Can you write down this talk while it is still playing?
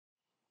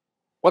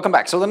Welcome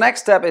back. So the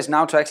next step is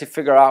now to actually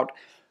figure out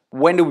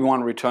when do we want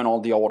to return all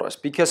the orders,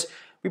 because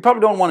we probably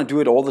don't want to do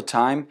it all the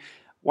time.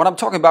 What I'm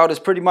talking about is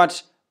pretty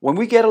much when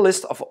we get a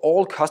list of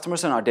all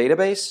customers in our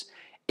database,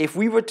 if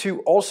we were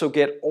to also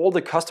get all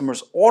the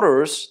customers'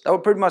 orders, that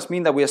would pretty much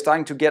mean that we are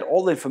starting to get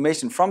all the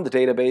information from the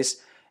database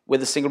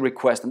with a single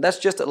request. And that's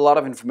just a lot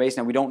of information,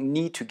 and we don't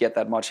need to get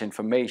that much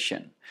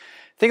information.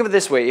 Think of it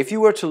this way: if you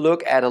were to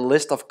look at a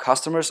list of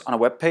customers on a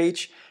web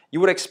page, you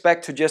would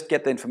expect to just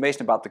get the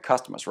information about the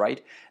customers,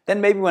 right?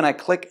 Then maybe when I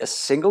click a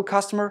single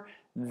customer,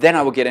 then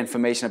I will get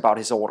information about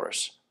his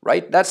orders,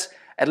 right? That's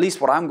at least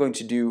what I'm going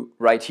to do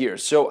right here.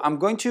 So I'm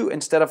going to,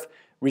 instead of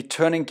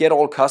returning get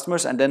all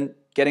customers and then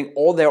getting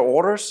all their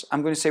orders,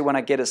 I'm going to say when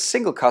I get a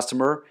single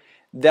customer,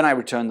 then I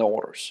return the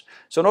orders.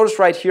 So notice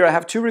right here I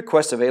have two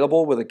requests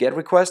available with a get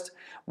request.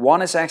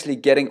 One is actually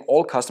getting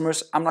all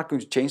customers. I'm not going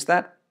to change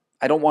that.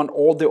 I don't want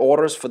all the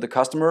orders for the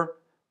customer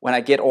when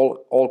I get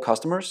all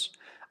customers.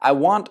 I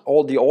want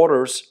all the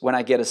orders when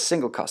I get a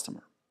single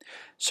customer.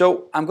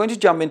 So I'm going to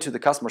jump into the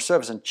customer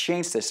service and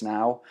change this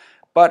now.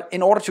 But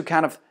in order to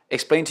kind of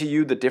explain to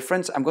you the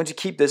difference, I'm going to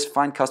keep this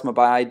find customer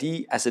by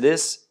ID as it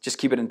is, just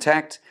keep it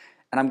intact.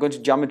 And I'm going to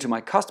jump into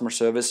my customer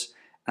service.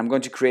 I'm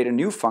going to create a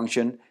new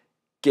function,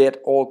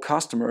 get all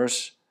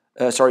customers,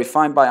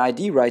 find by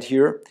ID right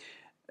here,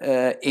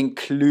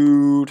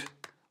 include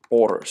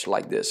orders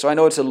like this. So I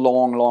know it's a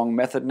long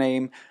method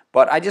name,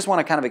 but I just want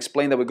to kind of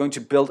explain that we're going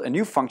to build a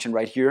new function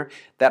right here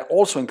that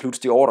also includes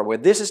the order, where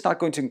this is not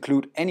going to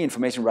include any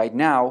information right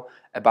now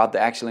about the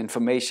actual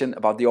information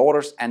about the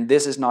orders, and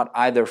this is not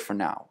either for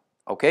now,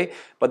 okay?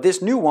 But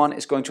this new one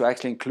is going to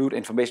actually include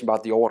information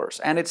about the orders,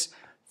 and it's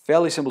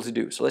fairly simple to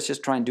do. So let's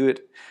just try and do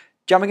it.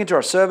 Jumping into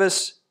our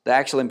service, the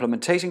actual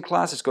implementation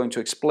class is going to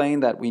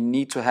explain that we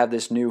need to have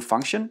this new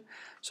function.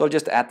 So I'll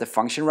just add the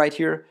function right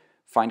here,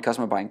 find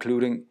customer by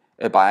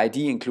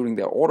ID, including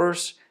their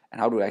orders. And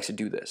how do I actually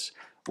do this?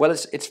 Well,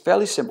 it's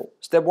fairly simple.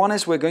 Step one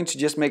is we're going to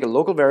just make a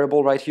local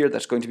variable right here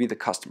that's going to be the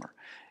customer.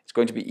 It's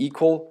going to be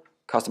equal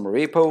customer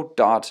repo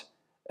dot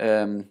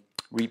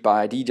read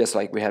by ID, just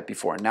like we had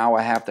before. Now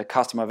I have the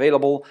customer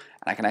available,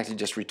 and I can actually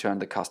just return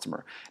the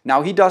customer.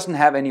 Now he doesn't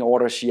have any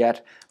orders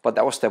yet, but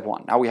that was step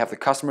one. Now we have the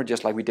customer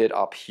just like we did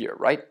up here,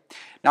 right?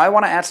 Now I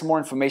want to add some more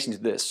information to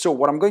this. So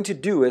what I'm going to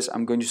do is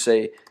I'm going to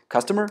say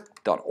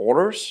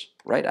customer.orders,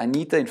 right? I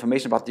need the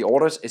information about the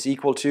orders is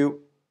equal to,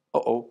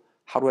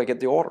 how do I get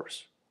the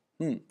orders?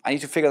 I need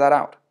to figure that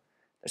out.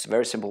 There's a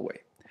very simple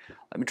way.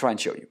 Let me try and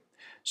show you.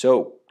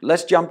 So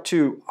let's jump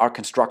to our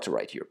constructor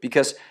right here,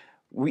 because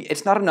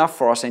it's not enough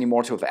for us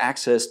anymore to have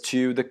access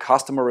to the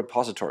customer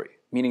repository,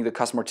 meaning the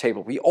customer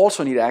table. We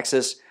also need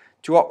access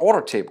to our order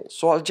table.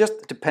 So I'll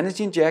just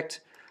dependency inject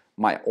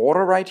my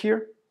order right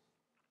here.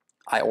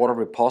 I order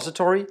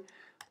repository.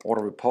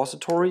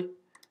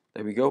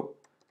 There we go.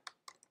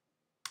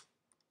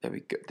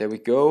 There we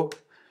go.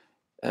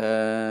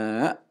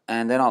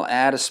 And then I'll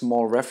add a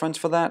small reference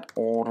for that.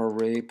 Order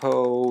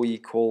repo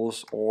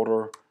equals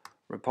order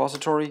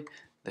repository.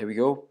 There we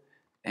go.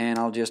 And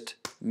I'll just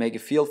make a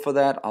field for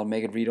that. I'll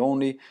make it read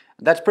only.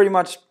 That's pretty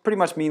much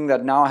meaning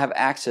that now I have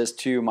access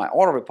to my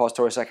order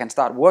repository, so I can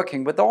start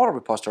working with the order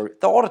repository,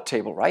 the order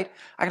table, right?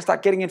 I can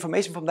start getting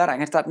information from that. I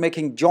can start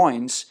making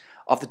joins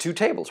of the two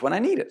tables when I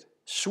need it.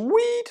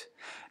 Sweet.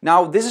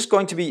 Now this is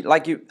going to be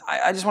like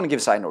I just want to give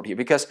a side note here,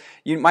 because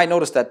you might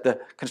notice that the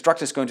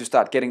constructor is going to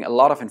start getting a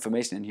lot of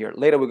information in here.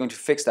 Later we're going to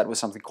fix that with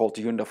something called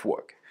the unit of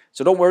work.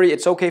 So don't worry,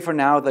 it's okay for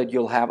now that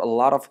you'll have a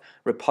lot of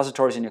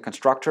repositories in your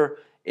constructor.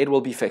 It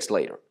will be fixed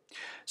later.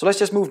 So let's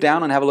just move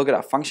down and have a look at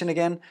our function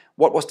again.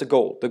 What was the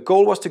goal? The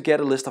goal was to get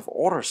a list of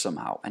orders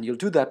somehow, and you'll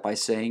do that by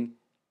saying,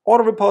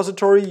 order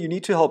repository, you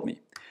need to help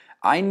me.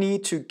 I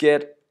need to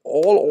get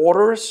all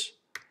orders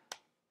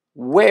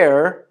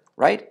where,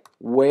 right?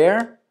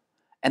 Where,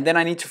 and then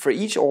I need to, for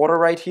each order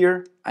right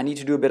here, I need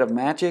to do a bit of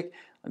magic.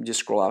 Let me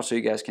just scroll out so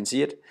you guys can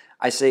see it.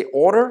 I say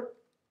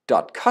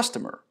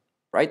order.customer,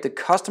 right? The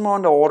customer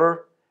on the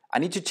order, I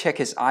need to check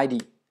his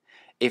ID.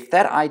 If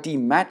that ID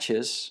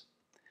matches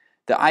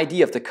the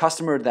ID of the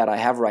customer that I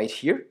have right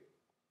here,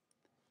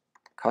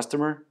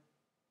 customer,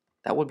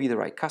 that would be the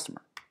right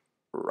customer,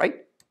 right?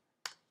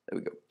 There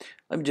we go.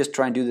 Let me just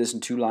try and do this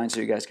in 2 lines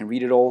so you guys can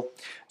read it all.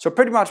 So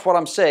pretty much what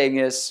I'm saying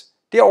is,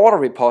 dear order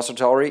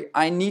repository,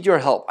 I need your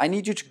help. I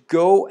need you to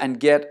go and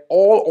get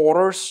all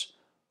orders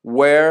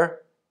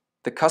where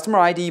the customer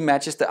ID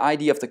matches the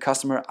ID of the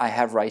customer I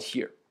have right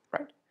here,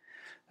 right?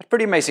 That's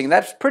pretty amazing.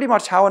 That's pretty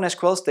much how an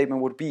SQL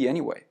statement would be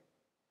anyway.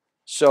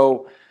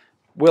 So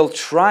we'll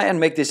try and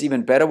make this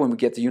even better when we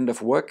get the unit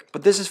of work,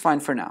 but this is fine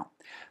for now.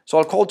 So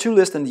I'll call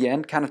toList in the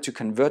end, kind of to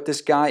convert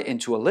this guy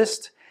into a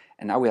list,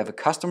 and now we have a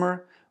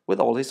customer with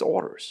all his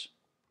orders.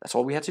 That's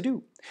all we had to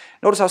do.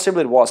 Notice how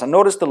simple it was. And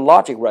notice the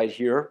logic right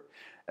here.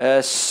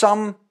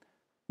 Some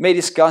may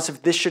discuss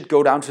if this should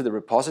go down to the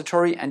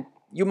repository, and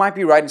you might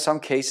be right in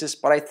some cases,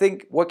 but I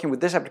think working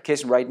with this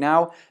application right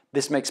now,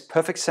 this makes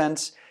perfect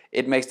sense.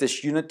 It makes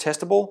this unit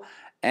testable,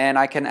 and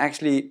I can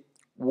actually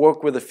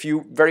work with a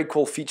few very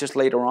cool features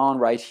later on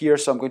right here,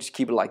 so I'm going to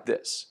keep it like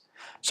this.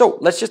 So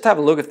let's just have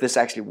a look if this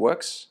actually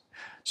works.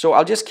 So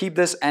I'll just keep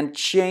this and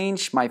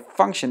change my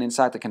function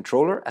inside the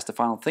controller as the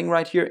final thing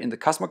right here in the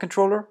customer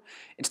controller.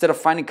 Instead of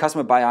finding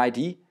customer by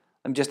ID,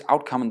 let me just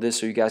outcomment this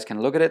so you guys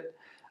can look at it.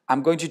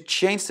 I'm going to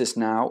change this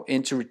now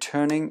into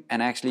returning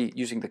and actually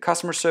using the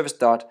customer service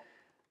dot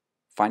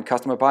find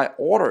customer by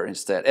order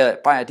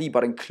instead, by ID,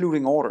 but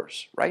including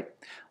orders, right?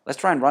 Let's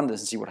try and run this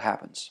and see what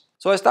happens.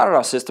 So I started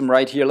our system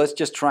right here. Let's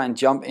just try and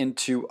jump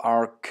into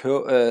our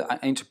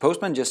into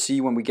Postman, just see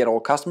when we get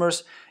all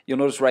customers. You'll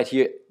notice right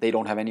here, they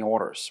don't have any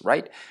orders,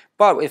 right?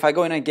 But if I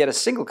go in and get a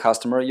single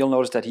customer, you'll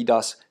notice that he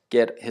does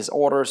get his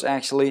orders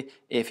actually,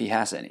 if he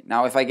has any.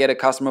 Now, if I get a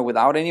customer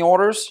without any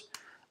orders,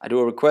 I do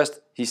a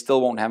request, he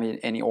still won't have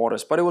any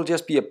orders, but it will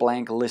just be a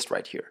blank list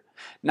right here.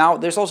 Now,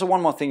 there's also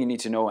one more thing you need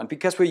to know, and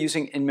because we're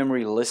using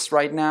in-memory lists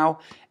right now,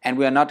 and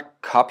we are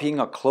not copying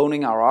or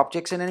cloning our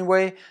objects in any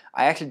way,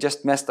 I actually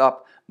just messed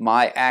up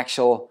my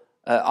actual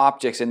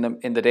objects in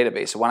the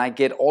database. So when I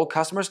get all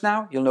customers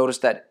now, you'll notice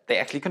that they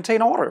actually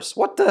contain orders.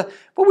 What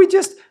we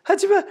just,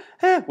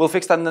 we'll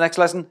fix that in the next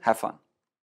lesson. Have fun.